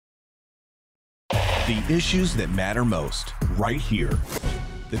The issues that matter most, right here.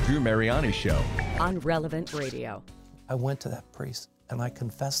 The Drew Mariani Show. On Relevant Radio. I went to that priest and I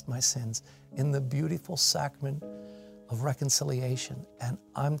confessed my sins in the beautiful sacrament of reconciliation. And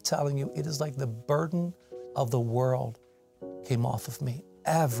I'm telling you, it is like the burden of the world came off of me.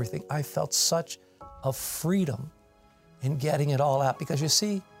 Everything. I felt such a freedom in getting it all out. Because you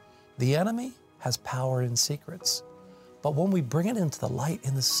see, the enemy has power in secrets. But when we bring it into the light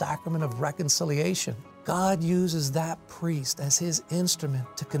in the sacrament of reconciliation, God uses that priest as his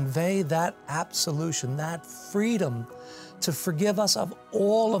instrument to convey that absolution, that freedom to forgive us of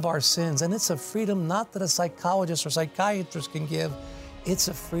all of our sins. And it's a freedom not that a psychologist or psychiatrist can give. It's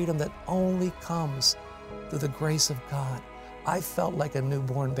a freedom that only comes through the grace of God. I felt like a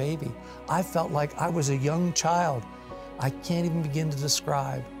newborn baby. I felt like I was a young child. I can't even begin to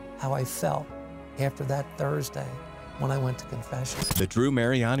describe how I felt after that Thursday when I went to confession. The Drew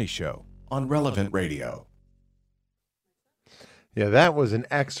Mariani Show on Relevant Radio. Yeah, that was an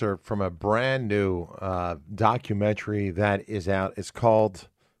excerpt from a brand new documentary that is out. It's called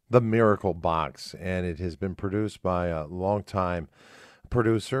The Miracle Box, and it has been produced by a longtime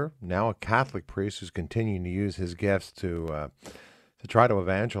producer, now a Catholic priest who's continuing to use his gifts to try to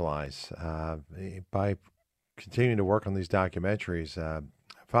evangelize by continuing to work on these documentaries.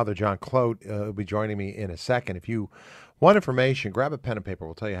 Father John Clote will be joining me in a second. If you want information, grab a pen and paper.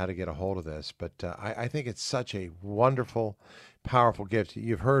 We'll tell you how to get a hold of this. But I think it's such a wonderful, powerful gift.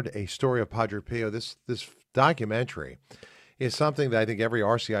 You've heard a story of Padre Pio. This documentary is something that I think every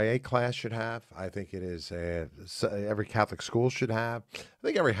RCIA class should have. I think it is every Catholic school should have. I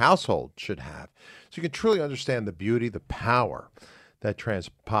think every household should have. So you can truly understand the beauty, the power that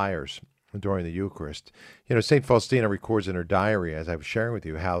transpires during the Eucharist. You know, St. Faustina records in her diary, as I was sharing with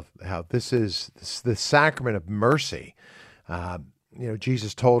you, how this is the sacrament of mercy.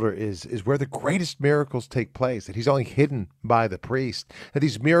 Jesus told her is where the greatest miracles take place, that he's only hidden by the priest, that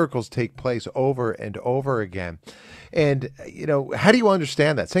these miracles take place over and over again. And, how do you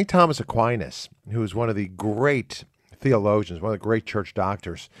understand that? St. Thomas Aquinas, who is one of the great theologians, one of the great church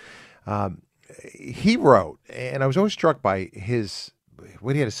doctors, he wrote, and I was always struck by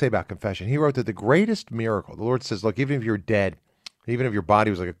what he had to say about confession. He wrote that the greatest miracle, the Lord says, look, even if you're dead, even if your body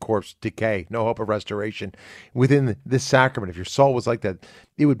was like a corpse, decay, no hope of restoration, within this sacrament, if your soul was like that,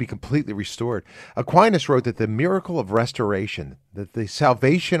 it would be completely restored. Aquinas wrote that the miracle of restoration, that the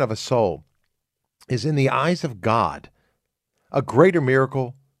salvation of a soul, is in the eyes of God a greater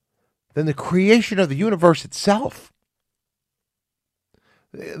miracle than the creation of the universe itself.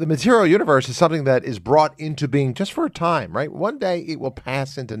 The material universe is something that is brought into being just for a time, right? One day it will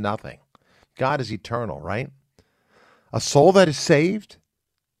pass into nothing. God is eternal, right? A soul that is saved,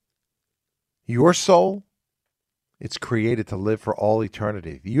 your soul, it's created to live for all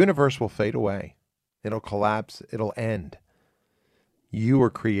eternity. The universe will fade away. It'll collapse. It'll end. You were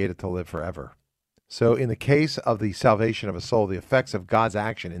created to live forever. So in the case of the salvation of a soul, the effects of God's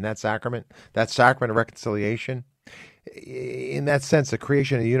action in that sacrament of reconciliation, in that sense, the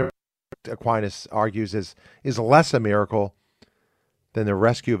creation of the universe, Aquinas argues, is less a miracle than the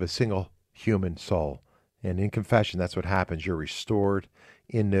rescue of a single human soul. And in confession, that's what happens. You're restored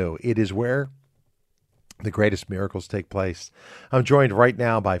anew. It is where the greatest miracles take place. I'm joined right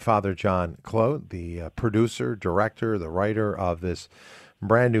now by Father John Clote, the producer, director, the writer of this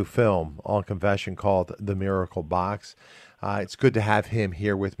brand new film on confession called The Miracle Box. It's good to have him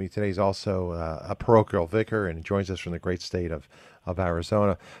here with me today. He's also a parochial vicar and joins us from the great state of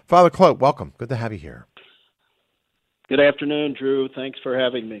Arizona. Father Clote, welcome. Good to have you here. Good afternoon, Drew. Thanks for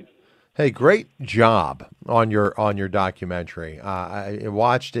having me. Hey, great job on your documentary. I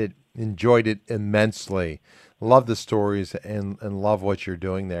watched it, enjoyed it immensely. Love the stories and love what you're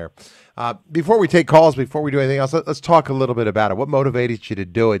doing there. Before we take calls, before we do anything else, let's talk a little bit about it. What motivated you to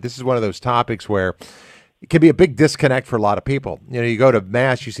do it? This is one of those topics where it can be a big disconnect for a lot of people. You go to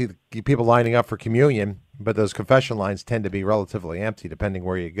Mass, you see the people lining up for communion, but those confession lines tend to be relatively empty depending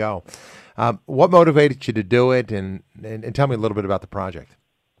where you go. What motivated you to do it, and tell me a little bit about the project.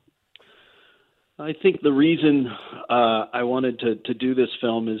 I think the reason I wanted to do this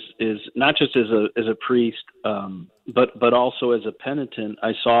film is not just as a priest, but also as a penitent.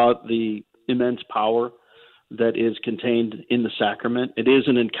 I saw the immense power that is contained in the sacrament. It is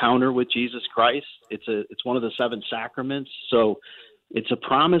an encounter with Jesus Christ. It's one of the 7 sacraments. So it's a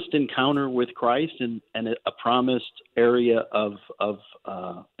promised encounter with Christ and a promised area of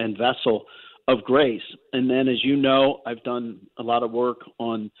and vessel of grace. And then, as you know, I've done a lot of work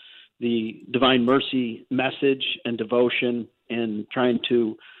on the Divine Mercy message and devotion, and trying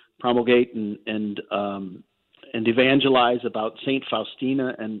to promulgate and and evangelize about Saint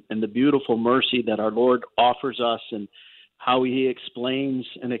Faustina and the beautiful mercy that our Lord offers us, and how he explains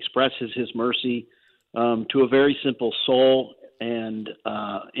and expresses his mercy to a very simple soul and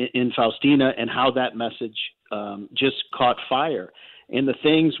in Faustina, and how that message just caught fire. And the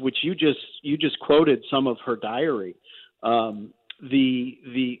things which you just quoted, some of her diary,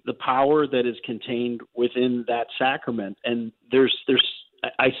 the power that is contained within that sacrament. And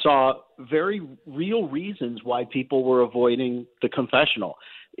I saw very real reasons why people were avoiding the confessional.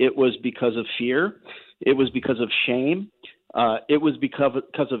 It was because of fear. It was because of shame. It was because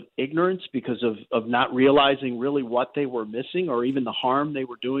of ignorance, because of not realizing really what they were missing, or even the harm they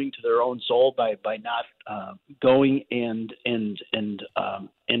were doing to their own soul by not going and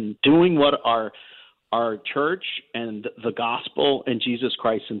doing what our church and the gospel and Jesus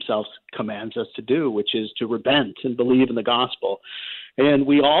Christ himself commands us to do, which is to repent and believe in the gospel. And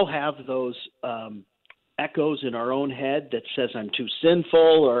we all have those echoes in our own head that says, I'm too sinful,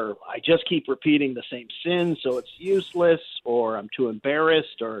 or I just keep repeating the same sin, so it's useless, or I'm too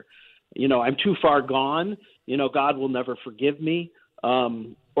embarrassed, or, I'm too far gone. God will never forgive me.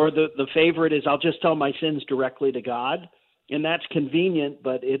 Or the favorite is, I'll just tell my sins directly to God. And that's convenient,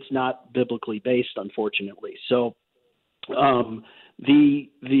 but it's not biblically based, unfortunately. So the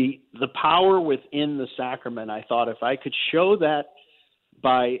power within the sacrament, I thought if I could show that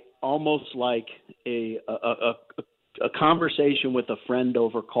by almost like a conversation with a friend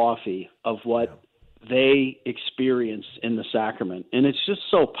over coffee of what they experience in the sacrament. And it's just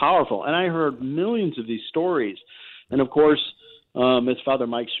so powerful. And I heard millions of these stories. And of course, as Father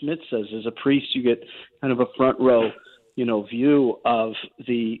Mike Schmidt says, as a priest, you get kind of a front row view of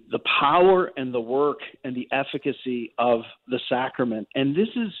the power and the work and the efficacy of the sacrament. And this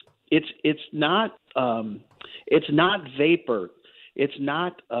is, it's not vapor. It's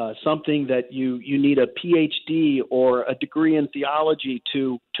not something that you need a PhD or a degree in theology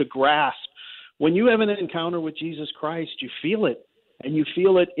to grasp. When you have an encounter with Jesus Christ, you feel it, and you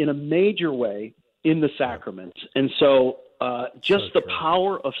feel it in a major way in the sacraments. And so just the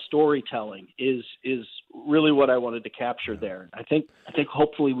power of storytelling is really what I wanted to capture there. I think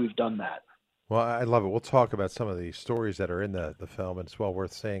hopefully we've done that. Well, I love it. We'll talk about some of the stories that are in the film, and it's well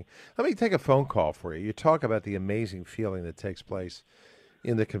worth seeing. Let me take a phone call for you. You talk about the amazing feeling that takes place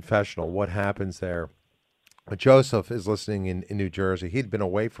in the confessional, what happens there. Joseph is listening in New Jersey. He'd been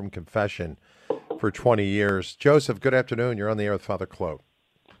away from confession for 20 years. Joseph, good afternoon. You're on the air with Father Clote.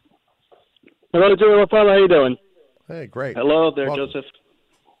 Hello, Drew. Father, how you doing? Hey, great. Hello there, Welcome. Joseph.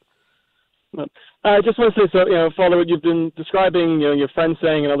 I just want to say, so, Father, what you've been describing, your friends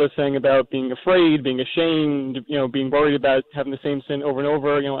saying and others saying about being afraid, being ashamed, being worried about having the same sin over and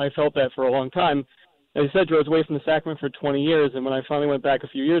over, I felt that for a long time. As I said, Drew, I was away from the sacrament for 20 years, and when I finally went back a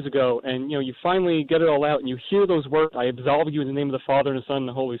few years ago, and, you finally get it all out, and you hear those words, I absolve you in the name of the Father, and the Son, and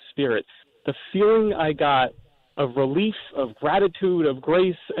the Holy Spirit, the feeling I got of relief, of gratitude, of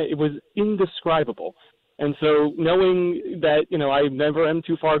grace, it was indescribable. And so knowing that, I never am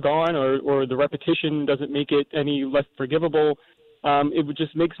too far gone, or the repetition doesn't make it any less forgivable, it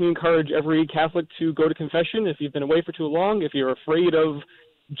just makes me encourage every Catholic to go to confession. If you've been away for too long, if you're afraid of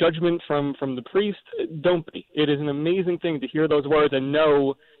judgment from the priest, don't be. It is an amazing thing to hear those words and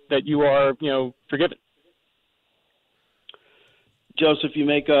know that you are, forgiven. Joseph, you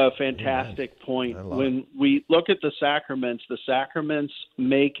make a fantastic point. When we look at the sacraments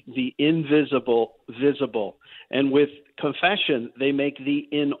make the invisible visible. And with confession, they make the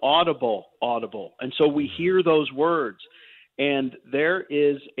inaudible audible. And so we hear those words. And there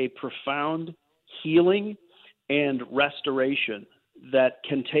is a profound healing and restoration that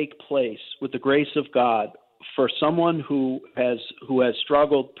can take place with the grace of God for someone who has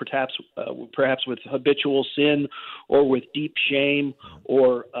struggled perhaps with habitual sin or with deep shame,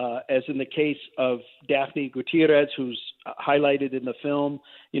 or as in the case of Daphne Gutierrez, who's highlighted in the film,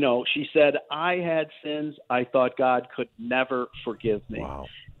 she said, I had sins I thought God could never forgive me. Wow.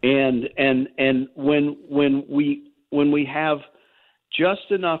 And when we have just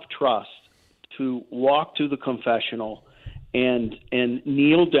enough trust to walk to the confessional and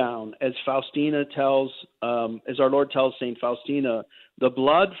kneel down, as Faustina tells, as our Lord tells Saint Faustina, the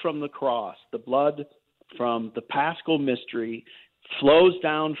blood from the cross, the blood from the Paschal mystery flows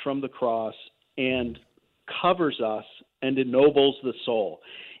down from the cross and covers us and ennobles the soul.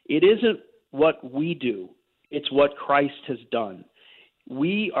 It isn't what we do, it's what Christ has done.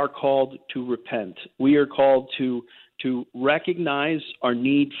 We are called to repent. We are called to recognize our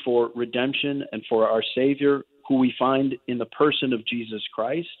need for redemption and for our Savior, who we find in the person of Jesus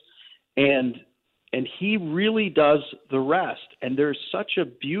Christ, and and he really does the rest. And there's such a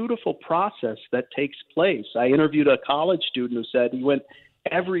beautiful process that takes place. I interviewed a college student who said he went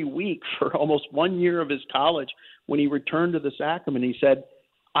every week for almost 1 year of his college. When he returned to the sacrament, he said,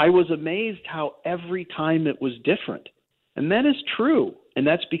 I was amazed how every time it was different. And that is true. And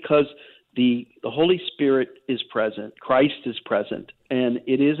that's because the Holy Spirit is present. Christ is present. And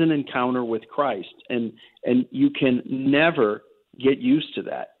it is an encounter with Christ. And you can never get used to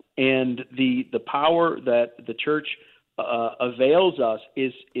that. And the power that the church avails us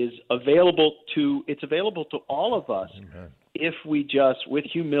is available to all of us. Amen. If we just, with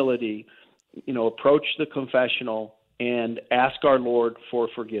humility, approach the confessional and ask our Lord for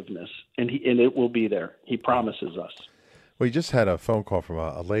forgiveness, and it will be there. He promises us. We just had a phone call from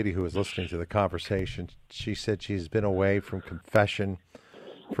a lady who was listening to the conversation. She said she's been away from confession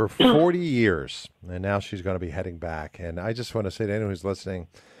for 40 years, and now she's going to be heading back. And I just want to say to anyone who's listening,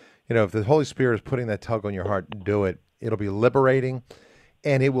 if the Holy Spirit is putting that tug on your heart, do it. It'll be liberating,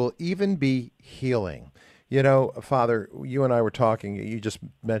 and it will even be healing. Father, you and I were talking. You just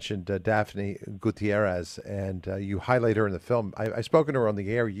mentioned Daphne Gutierrez, and you highlight her in the film. I spoken to her on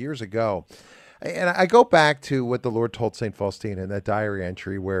the air years ago, and I go back to what the Lord told St. Faustina in that diary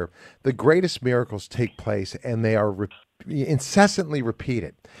entry where the greatest miracles take place, and they are incessantly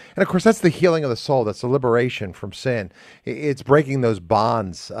repeated. And, of course, that's the healing of the soul. That's the liberation from sin. It's breaking those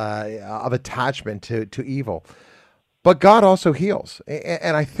bonds of attachment to evil. But God also heals.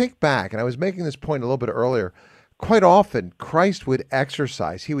 And I think back, and I was making this point a little bit earlier, quite often Christ would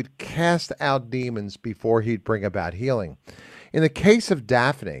exorcise. He would cast out demons before he'd bring about healing. In the case of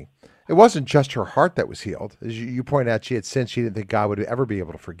Daphne, it wasn't just her heart that was healed. As you point out, she had sinned she didn't think God would ever be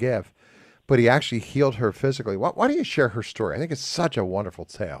able to forgive. But he actually healed her physically. Why don't you share her story? I think it's such a wonderful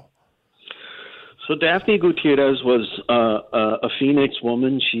tale. So Daphne Gutierrez was a Phoenix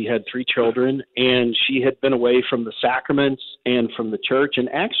woman. She had 3 children, and she had been away from the sacraments and from the church, and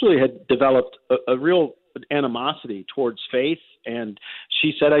actually had developed a real animosity towards faith. And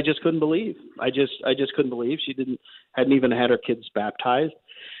she said, "I just couldn't believe. I just couldn't believe." She hadn't even had her kids baptized,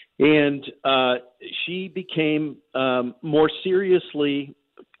 and she became more seriously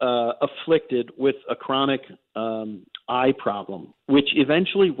afflicted with a chronic eye problem, which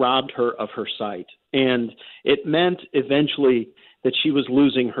eventually robbed her of her sight. And it meant eventually that she was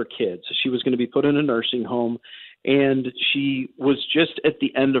losing her kids. She was going to be put in a nursing home, and she was just at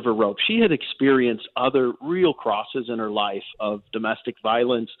the end of her rope. She had experienced other real crosses in her life of domestic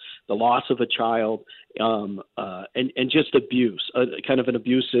violence, the loss of a child, and just abuse, kind of an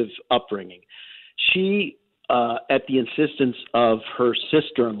abusive upbringing. She, at the insistence of her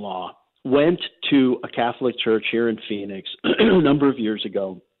sister-in-law, went to a Catholic church here in Phoenix a number of years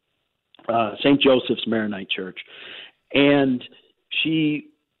ago, St. Joseph's Maronite Church, and she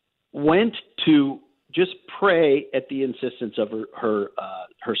went to just pray at the insistence of her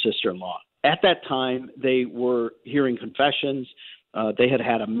sister-in-law. At that time, they were hearing confessions. They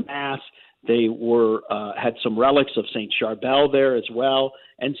had a mass. They had some relics of St. Charbel there as well,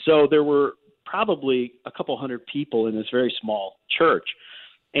 and so there were probably a couple hundred people in this very small church.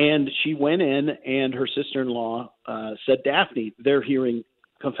 And she went in, and her sister-in-law said, "Daphne, they're hearing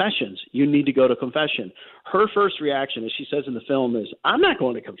confessions. You need to go to confession." Her first reaction, as she says in the film, is, "I'm not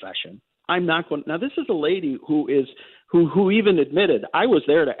going to confession. I'm not going." Now, this is a lady who even admitted, "I was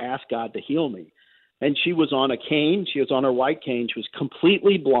there to ask God to heal me." And she was on a cane. She was on her white cane. She was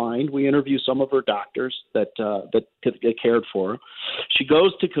completely blind. We interviewed some of her doctors that cared for her. She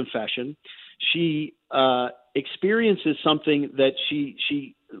goes to confession. She experiences something that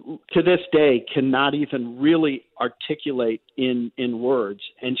she to this day cannot even really articulate in words.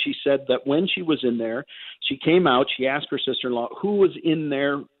 And she said that when she was in there, she came out, she asked her sister-in-law who was in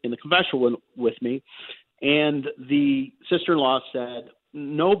there in the confessional with me, and the sister-in-law said,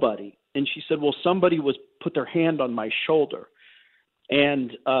 "Nobody." And she said, "Well, somebody put their hand on my shoulder."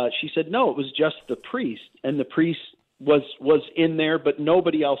 And she said, "No, it was just the priest." And the priest was in there, but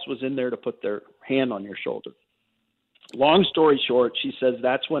nobody else was in there to put their hand on your shoulder. Long story short, she says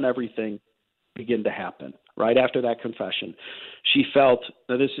that's when everything began to happen. Right after that confession, she felt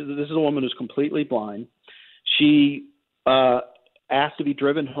that this is a woman who's completely blind. She asked to be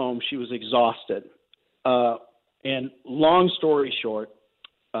driven home. She was exhausted. And long story short,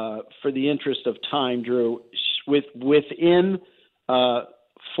 for the interest of time, Drew, within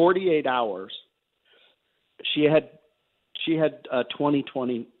 48 hours, she had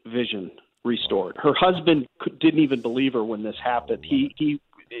 20/20 vision restored. Her husband didn't even believe her when this happened.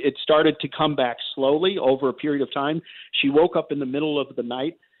 It started to come back slowly over a period of time. She woke up in the middle of the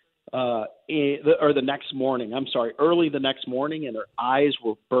night or the next morning. I'm sorry, early the next morning, and her eyes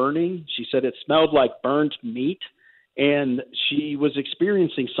were burning. She said it smelled like burnt meat, and she was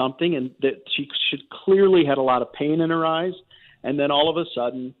experiencing something, and that she clearly had a lot of pain in her eyes. And then all of a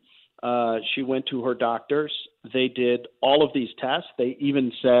sudden, she went to her doctors. They did all of these tests. They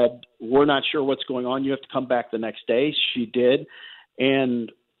even said, "We're not sure what's going on. You have to come back the next day." She did.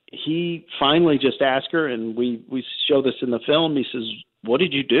 And he finally just asked her, and we show this in the film. He says, "What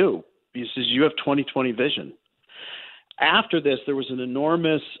did you do?" He says, "You have 20/20 vision." After this, there was an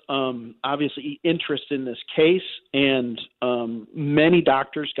enormous, obviously, interest in this case, and many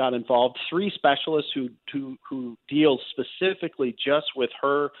doctors got involved. 3 specialists who deal specifically just with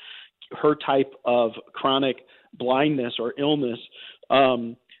her type of chronic blindness or illness,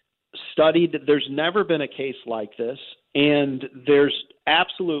 studied. There's never been a case like this, and there's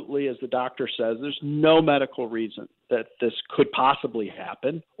absolutely, as the doctor says, there's no medical reason that this could possibly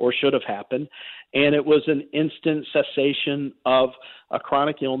happen or should have happened. And it was an instant cessation of a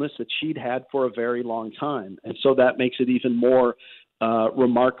chronic illness that she'd had for a very long time. And so that makes it even more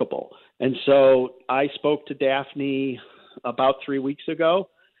remarkable. And so I spoke to Daphne about 3 weeks ago,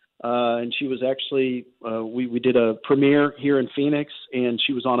 and she was actually, we did a premiere here in Phoenix, and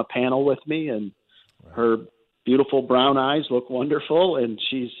she was on a panel with me, and her beautiful brown eyes look wonderful, and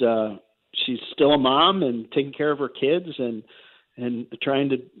she's still a mom and taking care of her kids and trying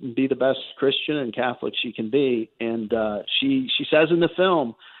to be the best Christian and Catholic she can be. And she says in the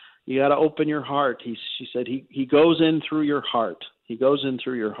film, you got to open your heart. She said he goes in through your heart. He goes in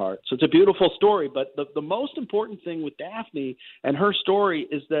through your heart. So it's a beautiful story. But the most important thing with Daphne and her story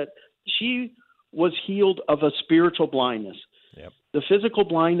is that she was healed of a spiritual blindness. Yep. The physical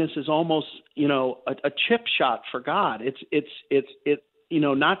blindness is almost, a chip shot for God. It's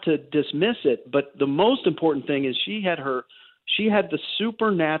not to dismiss it, but the most important thing is she had the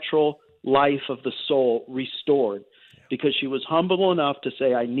supernatural life of the soul restored, because she was humble enough to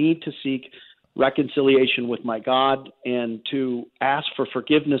say, I need to seek reconciliation with my God and to ask for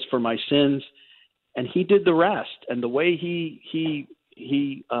forgiveness for my sins. And he did the rest. And the way he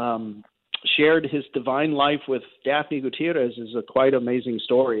shared his divine life with Daphne Gutierrez is a quite amazing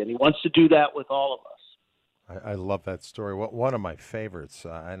story. And he wants to do that with all of us. I love that story. One of my favorites,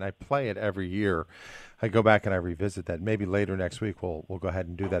 and I play it every year. I go back and I revisit that. Maybe later next week we'll go ahead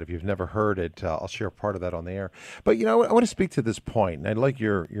and do that. If you've never heard it, I'll share part of that on the air. But I want to speak to this point, and I'd like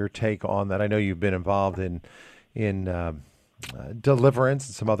your take on that. I know you've been involved in deliverance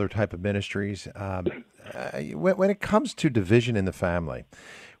and some other type of ministries. When it comes to division in the family,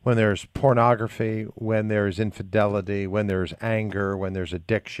 when there's pornography, when there's infidelity, when there's anger, when there's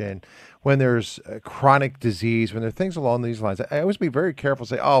addiction, when there's chronic disease, when there are things along these lines, I always be very careful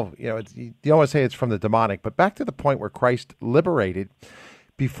to say, you don't want to say it's from the demonic, but back to the point where Christ liberated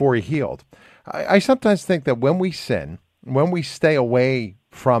before he healed. I sometimes think that when we sin, when we stay away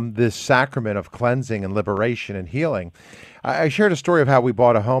from this sacrament of cleansing and liberation and healing, I shared a story of how we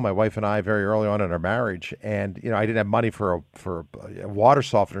bought a home, my wife and I, very early on in our marriage. And, I didn't have money for a water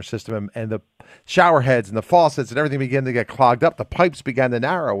softener system, and the shower heads and the faucets and everything began to get clogged up. The pipes began to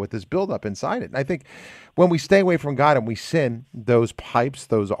narrow with this buildup inside it. And I think when we stay away from God and we sin, those pipes,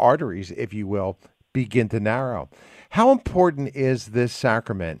 those arteries, if you will, begin to narrow. How important is this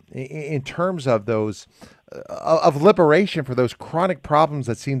sacrament in terms of those of liberation for those chronic problems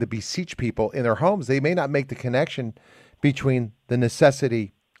that seem to beseech people in their homes? They may not make the connection between the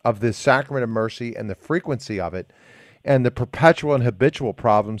necessity of this sacrament of mercy and the frequency of it and the perpetual and habitual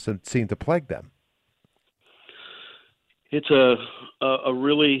problems that seem to plague them. It's a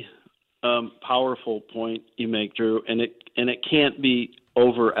really powerful point you make, Drew, and it can't be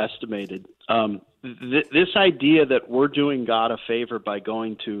overestimated. This idea that we're doing God a favor by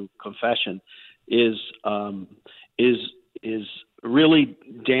going to confession is really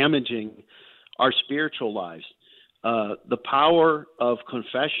damaging our spiritual lives. The power of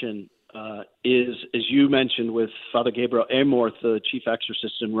confession is, as you mentioned, with Father Gabriel Amorth, the chief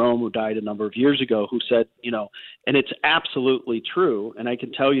exorcist in Rome, who died a number of years ago, who said, and it's absolutely true, and I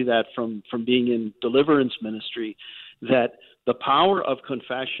can tell you that from being in deliverance ministry, that the power of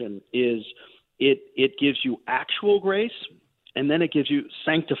confession is it gives you actual grace, and then it gives you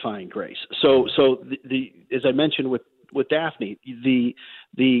sanctifying grace. So the as I mentioned with Daphne, the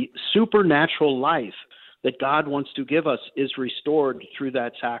supernatural life that God wants to give us is restored through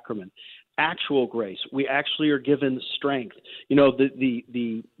that sacrament. Actual grace, we actually are given strength.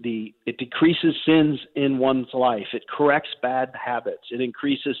 It decreases sins in one's life. It corrects bad habits. It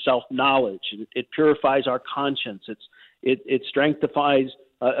increases self-knowledge. It purifies our conscience. It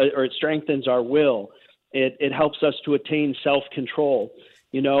strengthens our will. It helps us to attain self-control.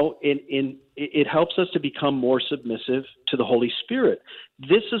 it helps us to become more submissive to the Holy Spirit.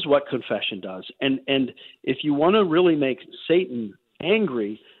 This is what confession does. And if you want to really make Satan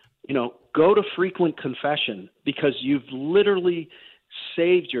angry, go to frequent confession, because you've literally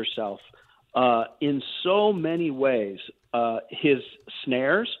saved yourself in so many ways. His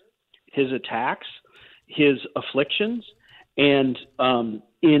snares, his attacks, his afflictions, and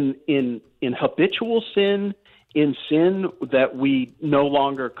in habitual sin, in sin that we no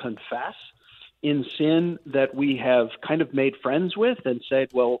longer confess, in sin that we have kind of made friends with and said,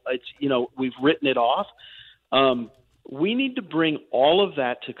 well, it's, we've written it off. We need to bring all of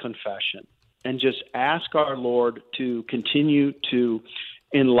that to confession and just ask our Lord to continue to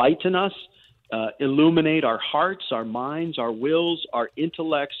enlighten us, illuminate our hearts, our minds, our wills, our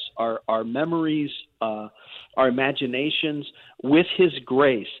intellects, our memories, our imaginations with his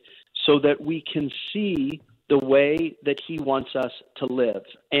grace, so that we can see the way that he wants us to live.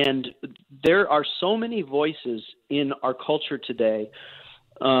 And there are so many voices in our culture today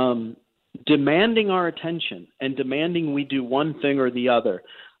demanding our attention and demanding we do one thing or the other,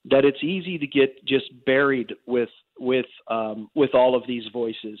 that it's easy to get just buried with all of these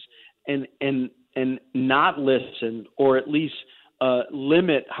voices and not listen, or at least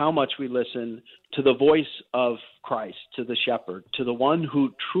limit how much we listen to the voice of Christ, to the shepherd, to the one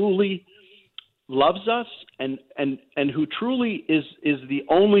who truly loves us and who truly is the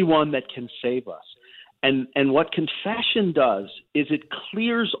only one that can save us. And what confession does is it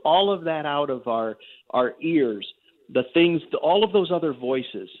clears all of that out of our ears, the things, all of those other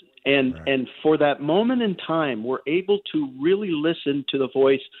voices. And right. And for that moment in time, we're able to really listen to the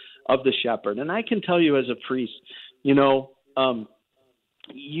voice of the shepherd. And I can tell you as a priest, you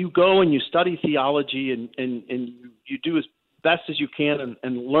go and you study theology and you do as best as you can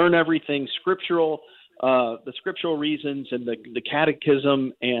and learn everything scriptural, the scriptural reasons and the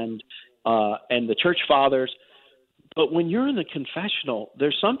catechism and the church fathers. But when you're in the confessional,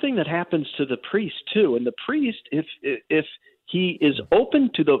 there's something that happens to the priest too. And the priest, if he is open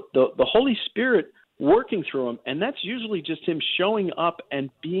to the Holy Spirit working through him, and that's usually just him showing up and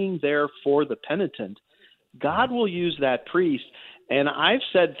being there for the penitent, God will use that priest. And I've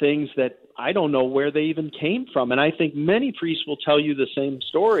said things that I don't know where they even came from. And I think many priests will tell you the same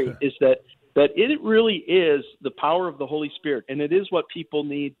story, sure. Is that it really is the power of the Holy Spirit, and it is what people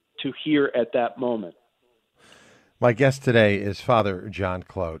need to hear at that moment. My guest today is Father John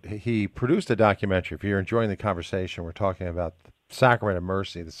Clote. He produced a documentary. If you're enjoying the conversation, we're talking about the Sacrament of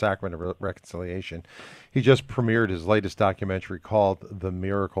Mercy, the Sacrament of Reconciliation. He just premiered his latest documentary called The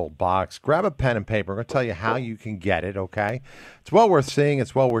Miracle Box. Grab a pen and paper. I'm going to tell you how you can get it, okay? It's well worth seeing.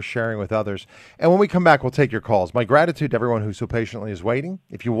 It's well worth sharing with others. And when we come back, we'll take your calls. My gratitude to everyone who so patiently is waiting.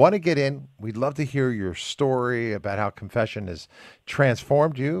 If you want to get in, we'd love to hear your story about how confession has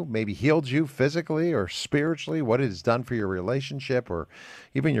transformed you, maybe healed you physically or spiritually, what it has done for your relationship or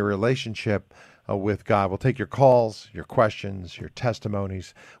even your relationship with God. We'll take your calls, your questions, your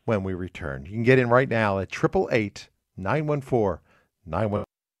testimonies when we return. You can get in right now at 888-914-91.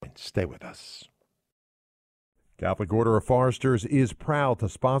 Stay with us. Catholic Order of Foresters is proud to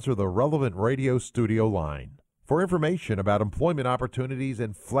sponsor the Relevant Radio studio line. For information about employment opportunities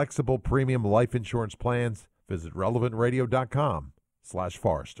and flexible premium life insurance plans, visit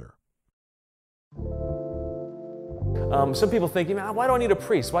relevantradio.com/Forester. Some people think, why do I need a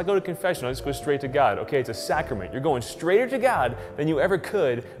priest? Why go to confession? I'll just go straight to God. Okay, it's a sacrament. You're going straighter to God than you ever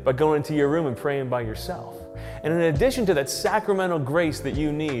could by going into your room and praying by yourself. And in addition to that sacramental grace that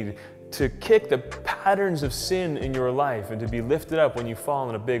you need to kick the patterns of sin in your life and to be lifted up when you fall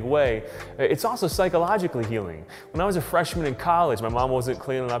in a big way, it's also psychologically healing. When I was a freshman in college, my mom wasn't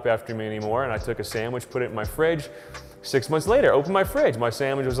cleaning up after me anymore, and I took a sandwich, put it in my fridge. 6 months later, opened my fridge. My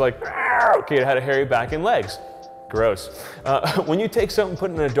sandwich was like, okay, it had a hairy back and legs. Gross. When you take something,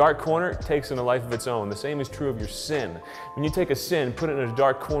 put it in a dark corner, it takes on a life of its own. The same is true of your sin. When you take a sin, put it in a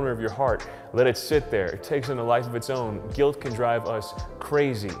dark corner of your heart, let it sit there. It takes on a life of its own. Guilt can drive us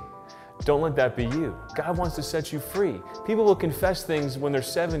crazy. Don't let that be you. God wants to set you free. People will confess things when they're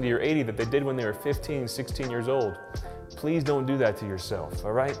 70 or 80 that they did when they were 15, 16 years old. Please don't do that to yourself,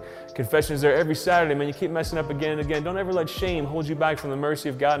 all right? Confession is there every Saturday, man. You keep messing up again and again. Don't ever let shame hold you back from the mercy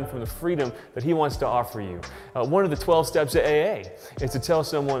of God and from the freedom that He wants to offer you. One of the 12 steps of AA is to tell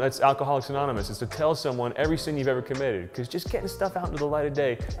someone, that's Alcoholics Anonymous, is to tell someone every sin you've ever committed, because just getting stuff out into the light of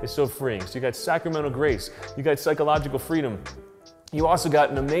day is so freeing. So you got sacramental grace, you got psychological freedom. You also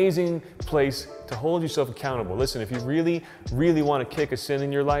got an amazing place to hold yourself accountable. Listen, if you really, really want to kick a sin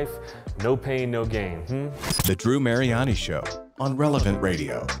in your life, no pain, no gain. The Drew Mariani Show on Relevant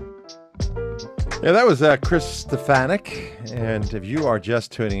Radio. Yeah, that was Chris Stefanik. And if you are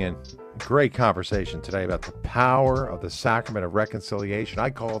just tuning in, great conversation today about the power of the sacrament of reconciliation.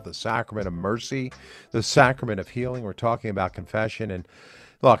 I call it the sacrament of mercy, the sacrament of healing. We're talking about confession. And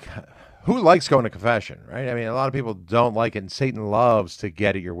look, who likes going to confession, right? I mean, a lot of people don't like it, and Satan loves to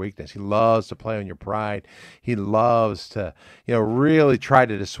get at your weakness. He loves to play on your pride. He loves to, really try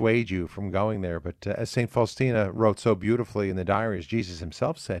to dissuade you from going there. But as St. Faustina wrote so beautifully in the diary, as Jesus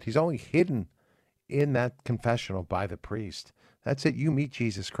himself said, he's only hidden in that confessional by the priest. That's it. You meet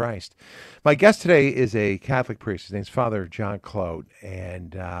Jesus Christ. My guest today is a Catholic priest. His name's Father John Clote,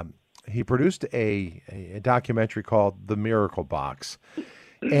 and he produced a documentary called The Miracle Box.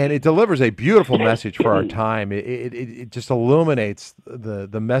 And it delivers a beautiful message for our time. It just illuminates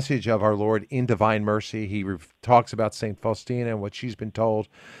the message of our Lord in divine mercy. He talks about St. Faustina and what she's been told.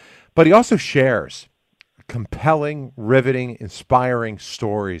 But he also shares compelling, riveting, inspiring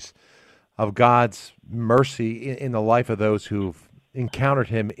stories of God's mercy in the life of those who've encountered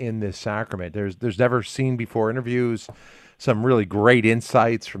him in this sacrament. There's never seen before interviews, some really great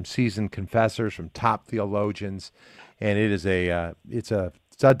insights from seasoned confessors, from top theologians. And it's a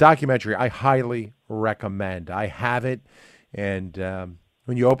documentary I highly recommend. I have it, and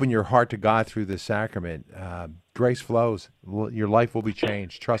when you open your heart to God through this sacrament, grace flows. Your life will be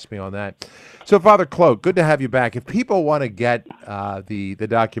changed. Trust me on that. So, Father Clote, good to have you back. If people want to get the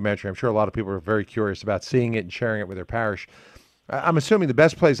documentary, I'm sure a lot of people are very curious about seeing it and sharing it with their parish. I'm assuming the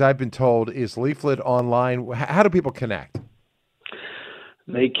best place I've been told is Leaflet Online. How do people connect?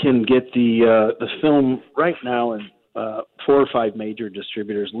 They can get the film right now in 4 or 5 major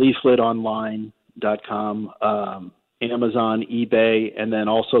distributors: leafletonline.com, Amazon, eBay, and then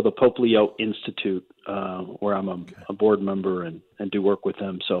also the Pope Leo Institute, where I'm a board member and do work with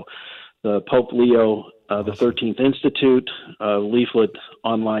them. So the Pope Leo, the 13th Institute,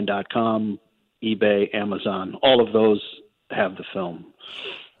 leafletonline.com, eBay, Amazon, all of those have the film.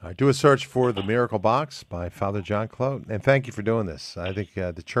 Do a search for The Miracle Box by Father John Clote. And thank you for doing this. I think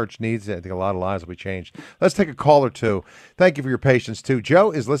the church needs it. I think a lot of lives will be changed. Let's take a call or two. Thank you for your patience, too. Joe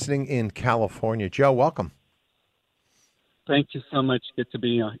is listening in California. Joe, welcome. Thank you so much. Good to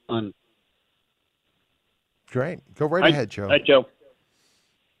be on. Great. Go right ahead, Joe. Hi, Joe.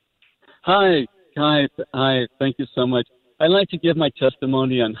 Hi. Thank you so much. I'd like to give my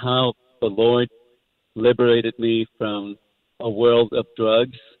testimony on how the Lord liberated me from a world of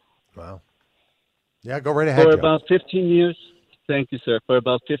drugs. Wow. Yeah, go right ahead, For Joe. about 15 years, thank you, sir. For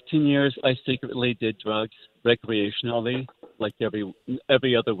about 15 years, I secretly did drugs recreationally, like every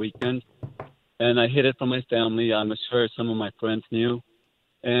other weekend. And I hid it from my family. I'm sure some of my friends knew.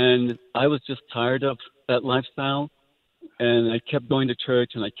 And I was just tired of that lifestyle. And I kept going to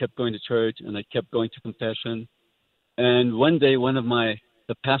church, and I kept going to church, and I kept going to confession. And one day,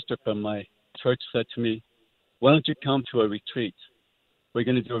 the pastor from my church said to me, "Why don't you come to a retreat? We're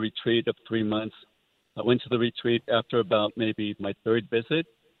going to do a retreat of 3 months." I went to the retreat. After about maybe my 3rd visit,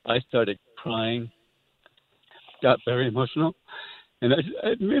 I started crying, got very emotional, and I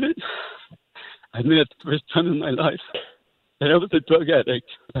admitted the first time in my life that I was a drug addict.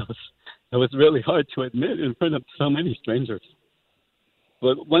 That was really hard to admit in front of so many strangers.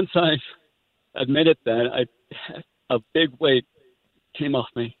 But once I admitted that, a big weight came off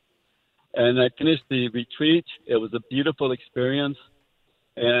me. And I finished the retreat. It was a beautiful experience,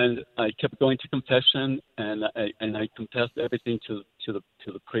 and I kept going to confession, and I confessed everything to the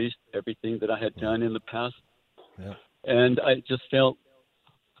priest, everything that I had done in the past. Yeah. And I just felt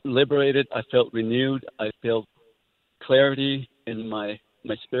liberated. I felt renewed. I felt clarity in my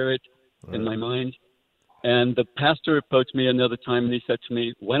spirit, in my mind. And the pastor approached me another time, and he said to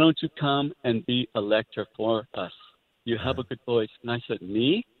me, "Why don't you come and be a lector for us? You have a good voice." And I said,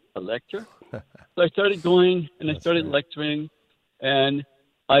 "Me? A lecture?" So I started going, and I started lecturing, and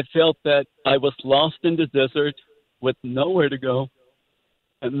I felt that I was lost in the desert with nowhere to go.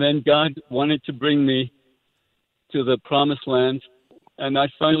 And then God wanted to bring me to the promised land, and I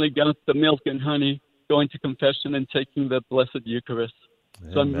finally got the milk and honey, going to confession and taking the Blessed Eucharist.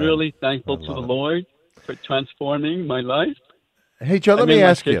 Amen. So I'm really thankful to the Lord for transforming my life. Hey, Joe, let me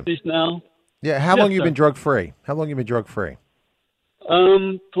ask you. Now. Yeah, how long have you been drug-free? How long have you been drug-free?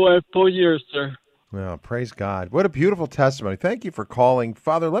 For 4 years, sir. Well, praise God. What a beautiful testimony. Thank you for calling.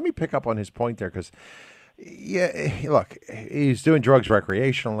 Father, let me pick up on his point there because, look, he's doing drugs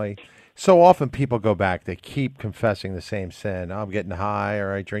recreationally. So often people go back, they keep confessing the same sin. I'm getting high,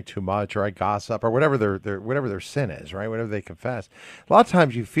 or I drink too much, or I gossip, or whatever their sin is, right? Whatever they confess. A lot of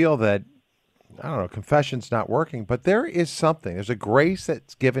times you feel that, I don't know, confession's not working, but there is something. There's a grace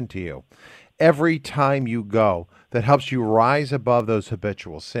that's given to you. every time you go that helps you rise above those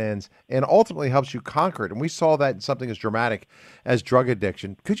habitual sins and ultimately helps you conquer it. And we saw that in something as dramatic as drug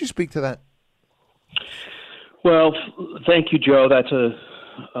addiction. Could you speak to that? Well, thank you, Joe. That's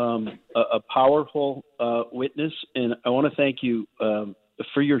a powerful witness, and I want to thank you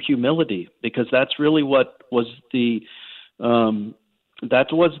for your humility, because that's really what was that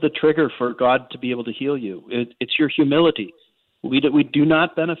was the trigger for God to be able to heal you. It's your humility. We do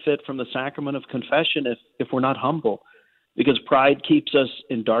not benefit from the sacrament of confession if we're not humble, because pride keeps us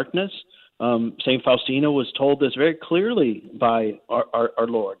in darkness. St. Faustina was told this very clearly by our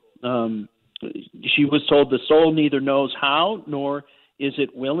Lord. She was told the soul neither knows how nor is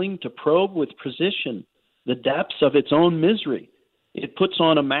it willing to probe with precision the depths of its own misery. It puts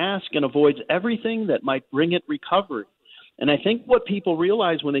on a mask and avoids everything that might bring it recovery. And I think what people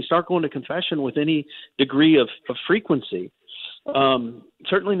realize when they start going to confession with any degree of frequency,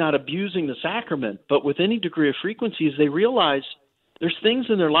 certainly not abusing the sacrament, but with any degree of frequency, is they realize there's things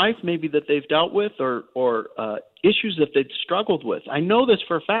in their life maybe that they've dealt with or issues that they've struggled with. I know this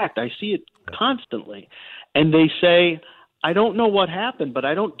for a fact. I see it constantly. And they say, I don't know what happened, but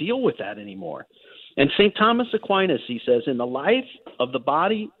I don't deal with that anymore. And St. Thomas Aquinas, he says, in the life of the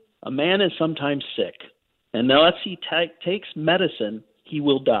body, a man is sometimes sick. And unless he takes medicine, he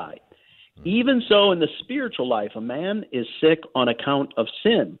will die. Even so, in the spiritual life, a man is sick on account of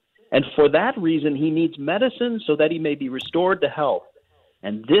sin. And for that reason, he needs medicine so that he may be restored to health.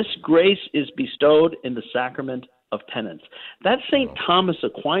 And this grace is bestowed in the sacrament of penance. That's St. Thomas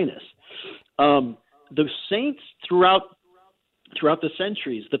Aquinas. The saints throughout the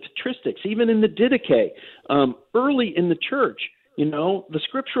centuries, the patristics, even in the Didache, early in the church, the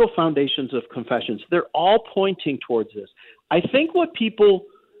scriptural foundations of confessions, they're all pointing towards this. I think what people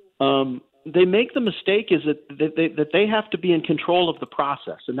they make the mistake is that they have to be in control of the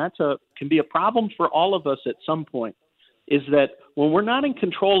process, and can be a problem for all of us at some point. Is that when we're not in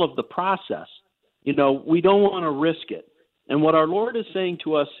control of the process, we don't want to risk it. And what our Lord is saying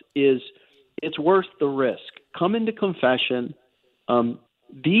to us is, it's worth the risk. Come into confession,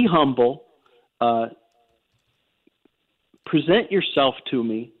 be humble, present yourself to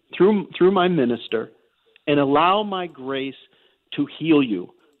me through my minister, and allow my grace to heal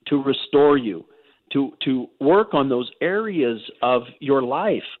you, to restore you, to work on those areas of your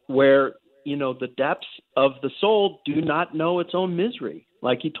life where the depths of the soul do not know its own misery,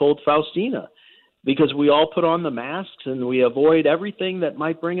 like he told Faustina, because we all put on the masks and we avoid everything that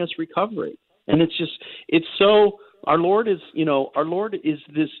might bring us recovery. And our Lord is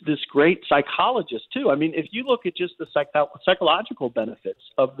this great psychologist too. I mean, if you look at just the psychological benefits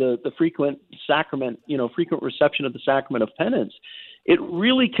of the frequent sacrament, frequent reception of the sacrament of penance, it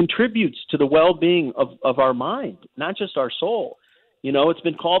really contributes to the well-being of our mind, not just our soul. It's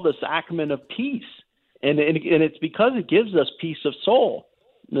been called the sacrament of peace, and it's because it gives us peace of soul.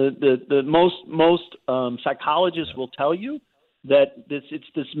 The most psychologists will tell you that it's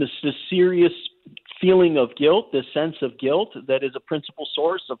this mysterious feeling of guilt, this sense of guilt that is a principal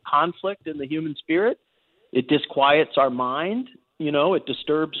source of conflict in the human spirit. It disquiets our mind, it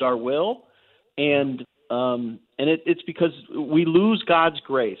disturbs our will, and it's because we lose God's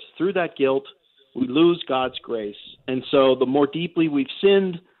grace. Through that guilt, we lose God's grace. And so the more deeply we've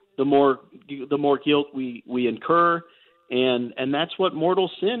sinned, the more guilt we incur, and that's what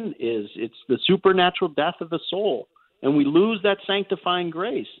mortal sin is. It's the supernatural death of the soul, and we lose that sanctifying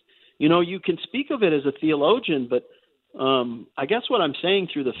grace. You can speak of it as a theologian, but I guess what I'm saying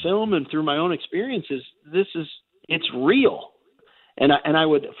through the film and through my own experience is it's real. And I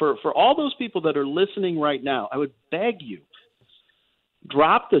would, for all those people that are listening right now, I would beg you,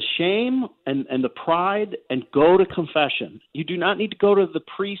 drop the shame and the pride and go to confession. You do not need to go to the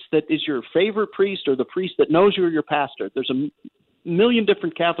priest that is your favorite priest or the priest that knows you or your pastor. There's a million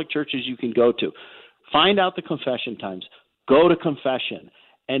different Catholic churches you can go to. Find out the confession times. Go to confession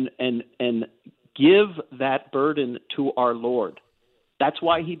and give that burden to our Lord. That's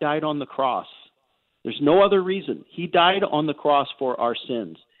why he died on the cross. There's no other reason. He died on the cross for our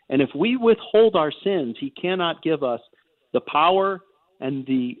sins. And if we withhold our sins, he cannot give us the power and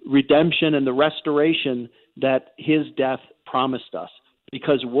the redemption and the restoration that his death promised us,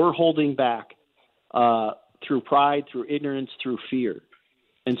 because we're holding back through pride, through ignorance, through fear.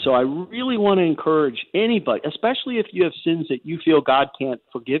 And so I really want to encourage anybody, especially if you have sins that you feel God can't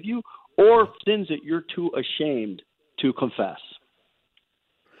forgive you or sins that you're too ashamed to confess.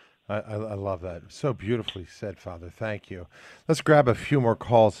 I love that. So beautifully said, Father. Thank you. Let's grab a few more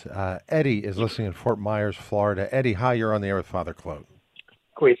calls. Eddie is listening in Fort Myers, Florida. Eddie, hi, you're on the air with Father Clote.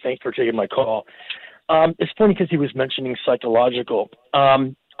 Great. Thanks for taking my call. It's funny because he was mentioning psychological.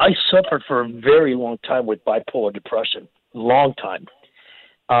 I I suffered for a very long time with bipolar depression, long time.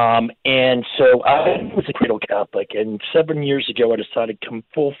 And so I was a cradle Catholic, and 7 years ago I decided to come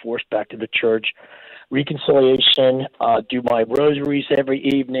full force back to the church, reconciliation, do my rosaries every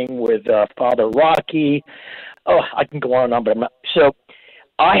evening with Father Rocky. Oh, I can go on and on, but I'm not. So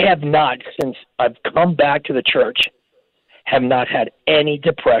I have not, since I've come back to the church, have not had any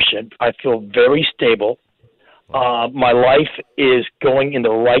depression. I feel very stable. My life is going in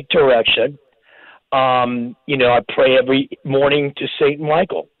the right direction. I pray every morning to Saint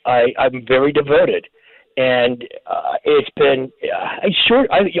Michael. I'm very devoted, and it's been.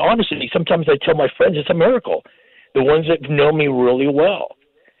 Honestly, sometimes I tell my friends it's a miracle. The ones that know me really well,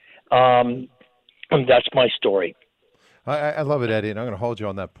 and that's my story. I love it, Eddie, and I'm going to hold you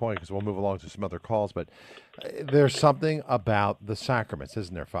on that point because we'll move along to some other calls. But there's something about the sacraments,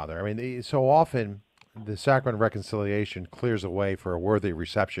 isn't there, Father? I mean, so often the sacrament of reconciliation clears a way for a worthy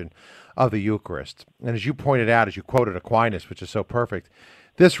reception of the Eucharist. And as you pointed out, as you quoted Aquinas, which is so perfect,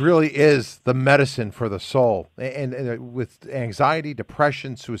 this really is the medicine for the soul. And with anxiety,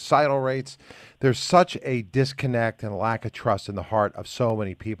 depression, suicidal rates, there's such a disconnect and a lack of trust in the heart of so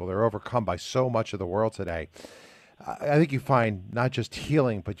many people. They're overcome by so much of the world today. I think you find not just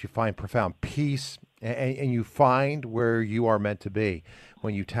healing, but you find profound peace, and you find where you are meant to be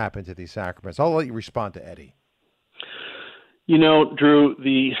when you tap into these sacraments. I'll let you respond to Eddie. Drew,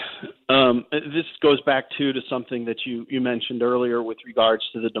 this goes back to something that you mentioned earlier with regards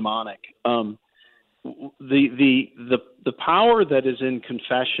to the demonic. The power that is in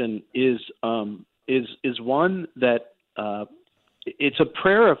confession is one that it's a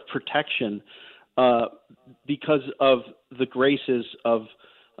prayer of protection. Because of the graces of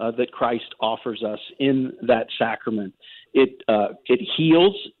that Christ offers us in that sacrament, it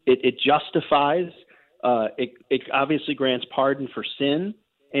heals, it justifies, it obviously grants pardon for sin,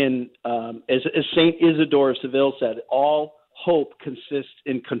 and as Saint Isidore of Seville said, all hope consists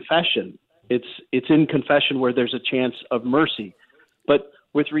in confession. It's in confession where there's a chance of mercy. But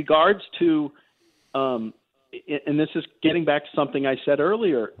with regards to and this is getting back to something I said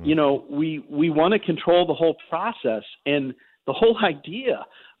earlier, we want to control the whole process, and the whole idea,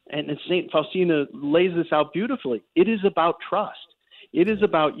 and St. Faustina lays this out beautifully, it is about trust. It is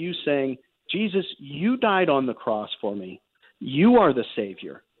about you saying, Jesus, you died on the cross for me. You are the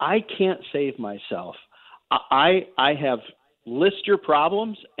Savior. I can't save myself. I have list your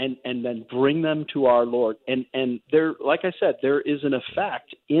problems and then bring them to our Lord. And there, like I said, there is an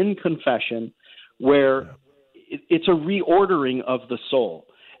effect in confession where it's a reordering of the soul.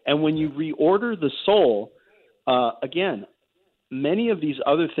 And when you reorder the soul, again, many of these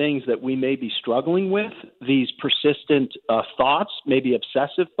other things that we may be struggling with, these persistent thoughts, maybe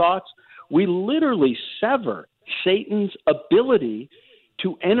obsessive thoughts, we literally sever Satan's ability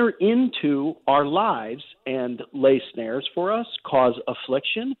to enter into our lives and lay snares for us, cause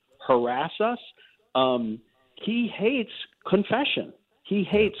affliction, harass us. He hates confession. He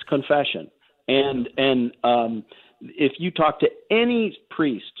hates confession. And if you talk to any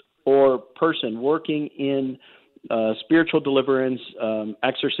priest or person working in spiritual deliverance,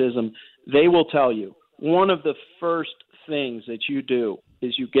 exorcism, they will tell you one of the first things that you do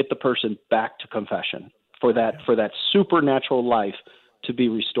is you get the person back to confession for that supernatural life to be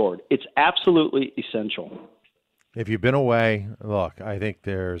restored. It's absolutely essential. If you've been away, look, I think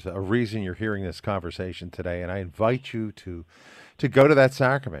there's a reason you're hearing this conversation today, and I invite you to go to that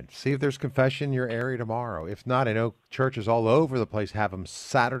sacrament. See if there's confession in your area tomorrow. If not, I know churches all over the place have them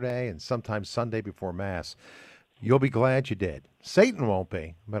Saturday and sometimes Sunday before Mass. You'll be glad you did. Satan won't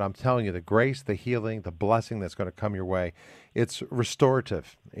be, but I'm telling you, the grace, the healing, the blessing that's going to come your way, it's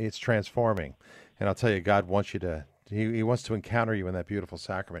restorative. It's transforming. And I'll tell you, God wants you to, He wants to encounter you in that beautiful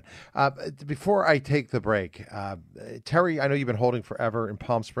sacrament. Before I take the break, Terry, I know you've been holding forever in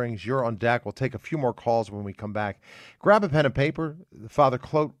Palm Springs. You're on deck. We'll take a few more calls when we come back. Grab a pen and paper. Father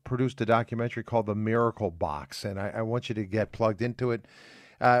Clote produced a documentary called The Miracle Box, and I want you to get plugged into it.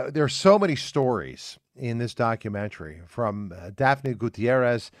 There are so many stories in this documentary, from Daphne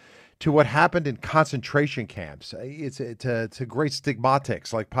Gutierrez to what happened in concentration camps, to great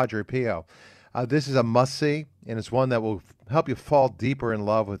stigmatics like Padre Pio. This is a must-see, and it's one that will help you fall deeper in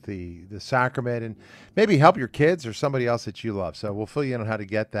love with the sacrament and maybe help your kids or somebody else that you love. So we'll fill you in on how to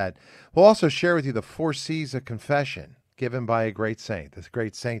get that. We'll also share with you the 4 C's of confession given by a great saint, this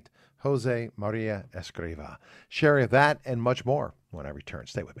great Saint Jose Maria Escriva. Sharing that and much more when I return.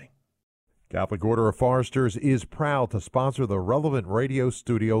 Stay with me. Catholic Order of Foresters is proud to sponsor the Relevant Radio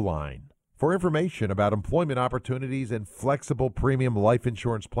studio line. For information about employment opportunities and flexible premium life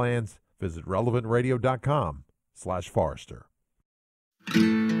insurance plans, visit relevantradio.com/Forester.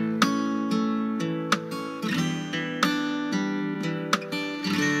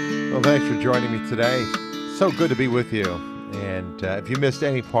 Well, thanks for joining me today. So good to be with you. And if you missed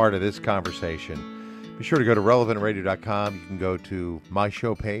any part of this conversation, be sure to go to relevantradio.com. You can go to my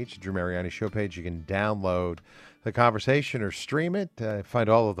show page, Drew Mariani Show page. You can download the conversation or stream it. Find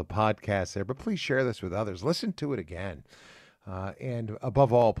all of the podcasts there. But please share this with others. Listen to it again. And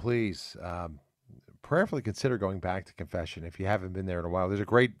above all, please prayerfully consider going back to confession if you haven't been there in a while. There's a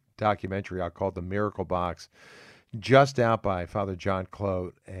great documentary out called The Miracle Box, just out by Father John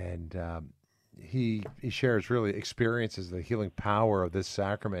Clote, and he shares really experiences the healing power of this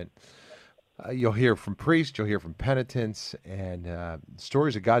sacrament. You'll hear from priests, you'll hear from penitents, and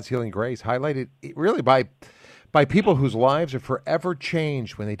stories of God's healing grace highlighted really by people whose lives are forever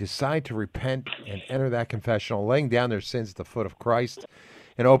changed when they decide to repent and enter that confessional, laying down their sins at the foot of Christ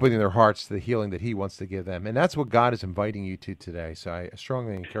and opening their hearts to the healing that he wants to give them. And that's what God is inviting you to today. So I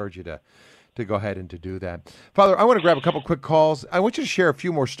strongly encourage you to go ahead and to do that. Father, I want to grab a couple quick calls. I want you to share a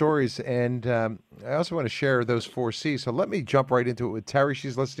few more stories, and I also want to share those 4 C's. So let me jump right into it with Terry.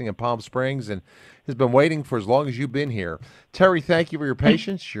 She's listening in Palm Springs and has been waiting for as long as you've been here. Terry, thank you for your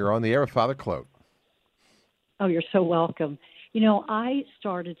patience. You're on the air with Father Clote. Oh, you're so welcome. You know, I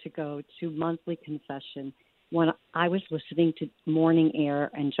started to go to monthly confession when I was listening to Morning Air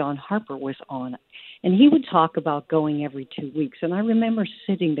and John Harper was on. And he would talk about going every 2 weeks. And I remember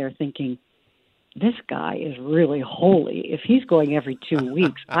sitting there thinking, this guy is really holy. If he's going every 2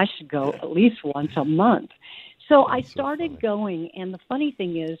 weeks, I should go at least once a month. So I started going, and the funny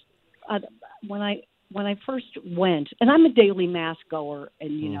thing is, when I first went, and I'm a daily mass goer,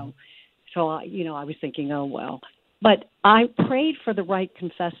 and you know, so I was thinking, oh well, but I prayed for the right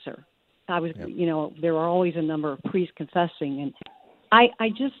confessor. I was, there are always a number of priests confessing, and I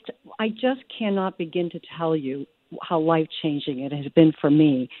just cannot begin to tell you how life-changing it has been for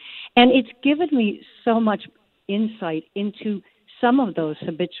me. And it's given me so much insight into some of those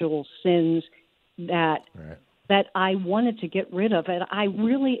habitual sins that I wanted to get rid of. And I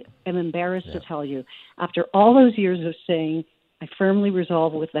really am embarrassed to tell you, after all those years of saying, I firmly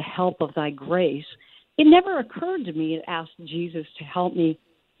resolve with the help of thy grace, it never occurred to me to ask Jesus to help me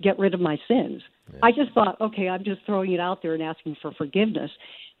get rid of my sins. I just thought, okay, I'm just throwing it out there and asking for forgiveness.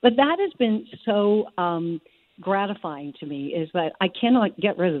 But that has been so gratifying to me, is that I cannot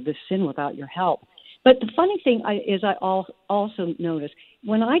get rid of this sin without your help. But the funny thing is I also notice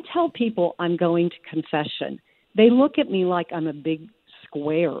when I tell people I'm going to confession, they look at me like I'm a big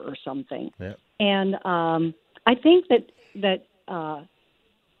square or something. Yeah. And I think that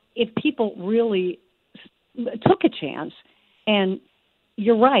if people really took a chance, and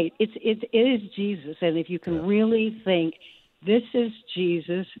you're right, it is Jesus, and if you can really think, this is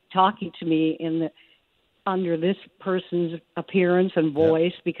Jesus talking to me under this person's appearance and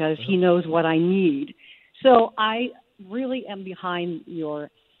voice, because he knows what I need. So I really am behind your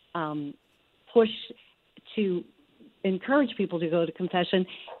push to encourage people to go to confession.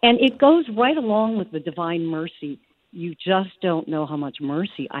 And it goes right along with the divine mercy. You just don't know how much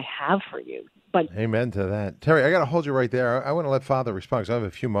mercy I have for you. But amen to that. Terry, I got to hold you right there. I want to let Father respond, because I have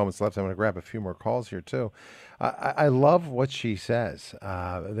a few moments left. I want to grab a few more calls here, too. I love what she says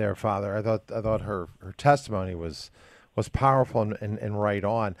there, Father. I thought her testimony was powerful and right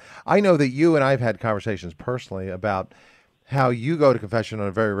on. I know that you and I have had conversations personally about how you go to confession on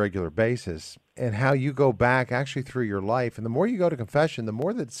a very regular basis and how you go back actually through your life. And the more you go to confession, the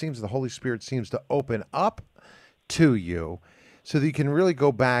more that it seems the Holy Spirit seems to open up to you, so that you can really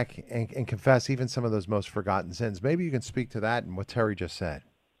go back and confess even some of those most forgotten sins. Maybe you can speak to that and what Terry just said.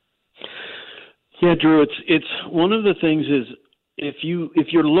 Yeah, Drew, it's one of the things is if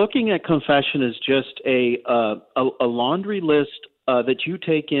you're looking at confession as just a laundry list that you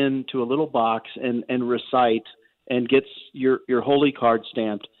take into a little box and recite and gets your holy card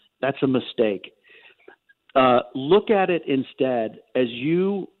stamped, that's a mistake. Look at it instead as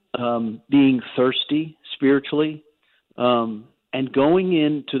you being thirsty spiritually, and going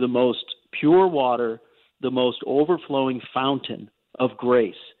into the most pure water, the most overflowing fountain of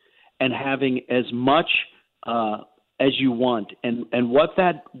grace, and having as much as you want. And what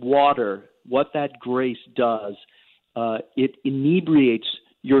that water, what that grace does, it inebriates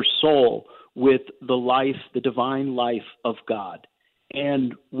your soul with the life, the divine life of God.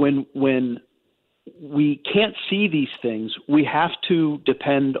 And when we can't see these things, we have to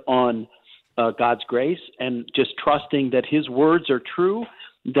depend on God's grace and just trusting that his words are true,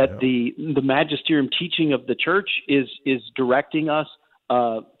 that the magisterium teaching of the church is directing us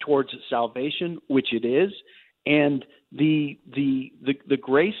towards salvation, which it is, and the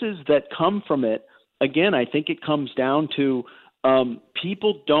graces that come from it. Again, I think it comes down to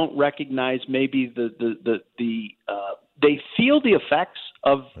people don't recognize maybe the they feel the effects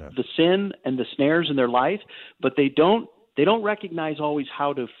of the sin and the snares in their life, but they don't recognize always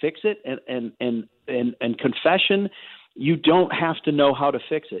how to fix it. And confession, you don't have to know how to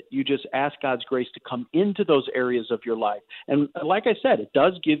fix it. You just ask God's grace to come into those areas of your life. And like I said, it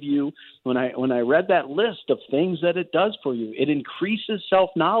does give you, when I read that list of things that it does for you, it increases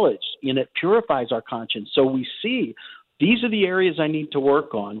self-knowledge and it purifies our conscience. So we see these are the areas I need to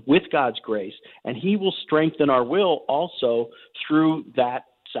work on with God's grace, and he will strengthen our will also through that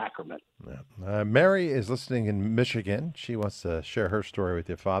sacrament. Yeah. Mary is listening in Michigan. She wants to share her story with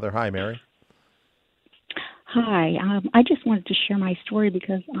you, Father. Hi, Mary. Hi. I just wanted to share my story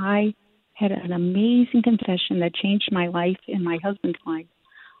because I had an amazing confession that changed my life and my husband's life.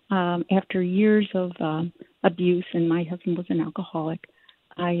 After years of abuse, and my husband was an alcoholic,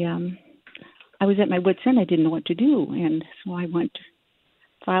 I was at my wit's end. I didn't know what to do, and so I went to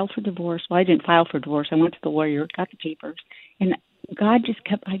file for divorce. Well, I didn't file for divorce. I went to the lawyer, got the papers, and God just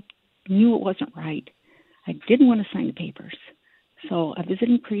kept, I knew it wasn't right. I didn't want to sign the papers. So a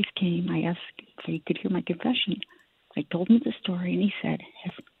visiting priest came. I asked if he could hear my confession. I told him the story, and he said,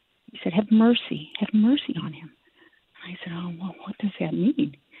 have mercy on him. I said, oh, well, what does that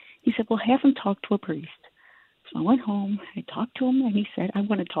mean? He said, well, have him talk to a priest. So I went home, I talked to him, and he said, I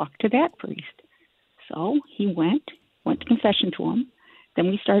want to talk to that priest. So he went to confession to him. Then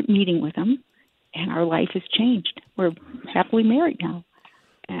we started meeting with him, and our life has changed. We're happily married now,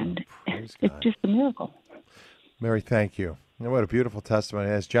 and it's just a miracle. Mary, thank you. And what a beautiful testimony.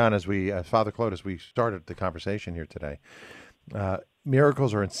 As Father Clote, as we started the conversation here today,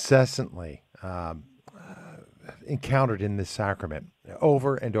 miracles are incessantly encountered in this sacrament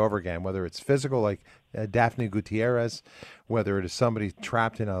over and over again, whether it's physical, like Daphne Gutierrez, whether it is somebody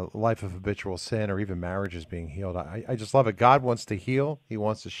trapped in a life of habitual sin, or even marriages being healed. I just love it. God wants to heal. He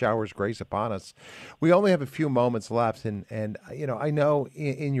wants to shower his grace upon us. We only have a few moments left, and I know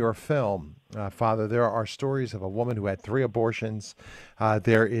in your film, Father, there are stories of a woman who had 3 abortions.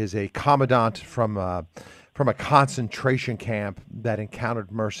 There is a commandant from a concentration camp that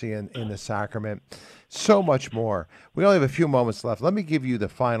encountered mercy in the sacrament. So much more. We only have a few moments left. Let me give you the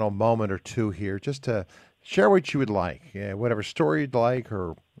final moment or two here just to share what you would like, whatever story you'd like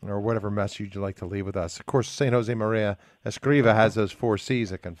or whatever message you'd like to leave with us. Of course, St. Jose Maria Escriva has those 4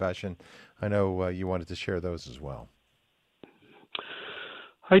 C's of confession. I know you wanted to share those as well.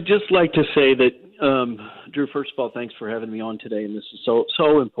 I'd just like to say that, Drew, first of all, thanks for having me on today, and this is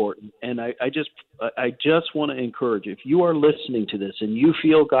so important. And I just want to encourage you, if you are listening to this and you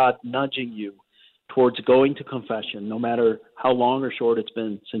feel God nudging you towards going to confession, no matter how long or short it's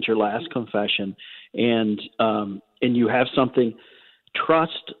been since your last confession, and you have something,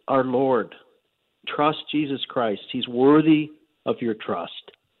 trust our Lord, trust Jesus Christ. He's worthy of your trust.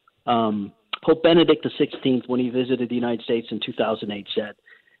 Pope Benedict XVI, when he visited the United States in 2008, said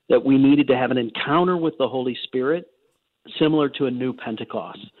that we needed to have an encounter with the Holy Spirit similar to a new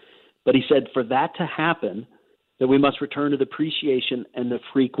Pentecost. But he said for that to happen, that we must return to the appreciation and the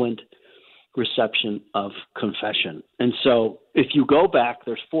frequent reception of confession. And so if you go back,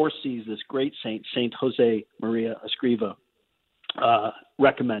 there's 4 C's this great saint, St. Jose Maria Escriva,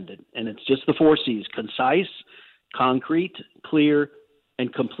 recommended. And it's just the 4 C's: concise, concrete, clear,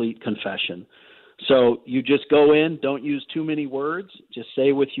 and complete confession. So you just go in, don't use too many words, just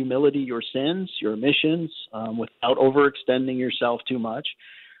say with humility your sins, your omissions, without overextending yourself too much.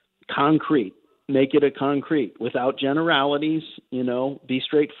 Concrete, make it a concrete, without generalities, be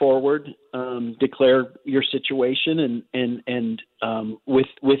straightforward, declare your situation and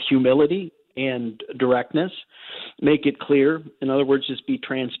with humility and directness, make it clear. In other words, just be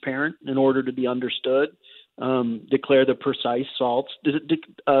transparent in order to be understood. Declare the precise salts.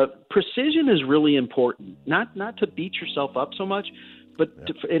 Precision is really important, not to beat yourself up so much, but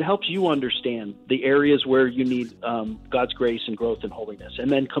it helps you understand the areas where you need God's grace and growth and holiness. And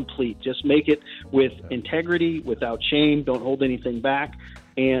then complete. Just make it with integrity, without shame. Don't hold anything back,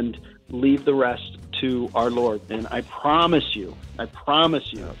 and leave the rest to our Lord. And I promise you,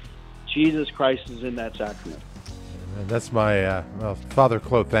 Jesus Christ is in that sacrament. And that's my, Father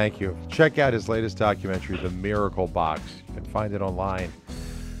Clote, thank you. Check out his latest documentary, The Miracle Box. You can find it online.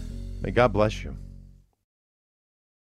 May God bless you.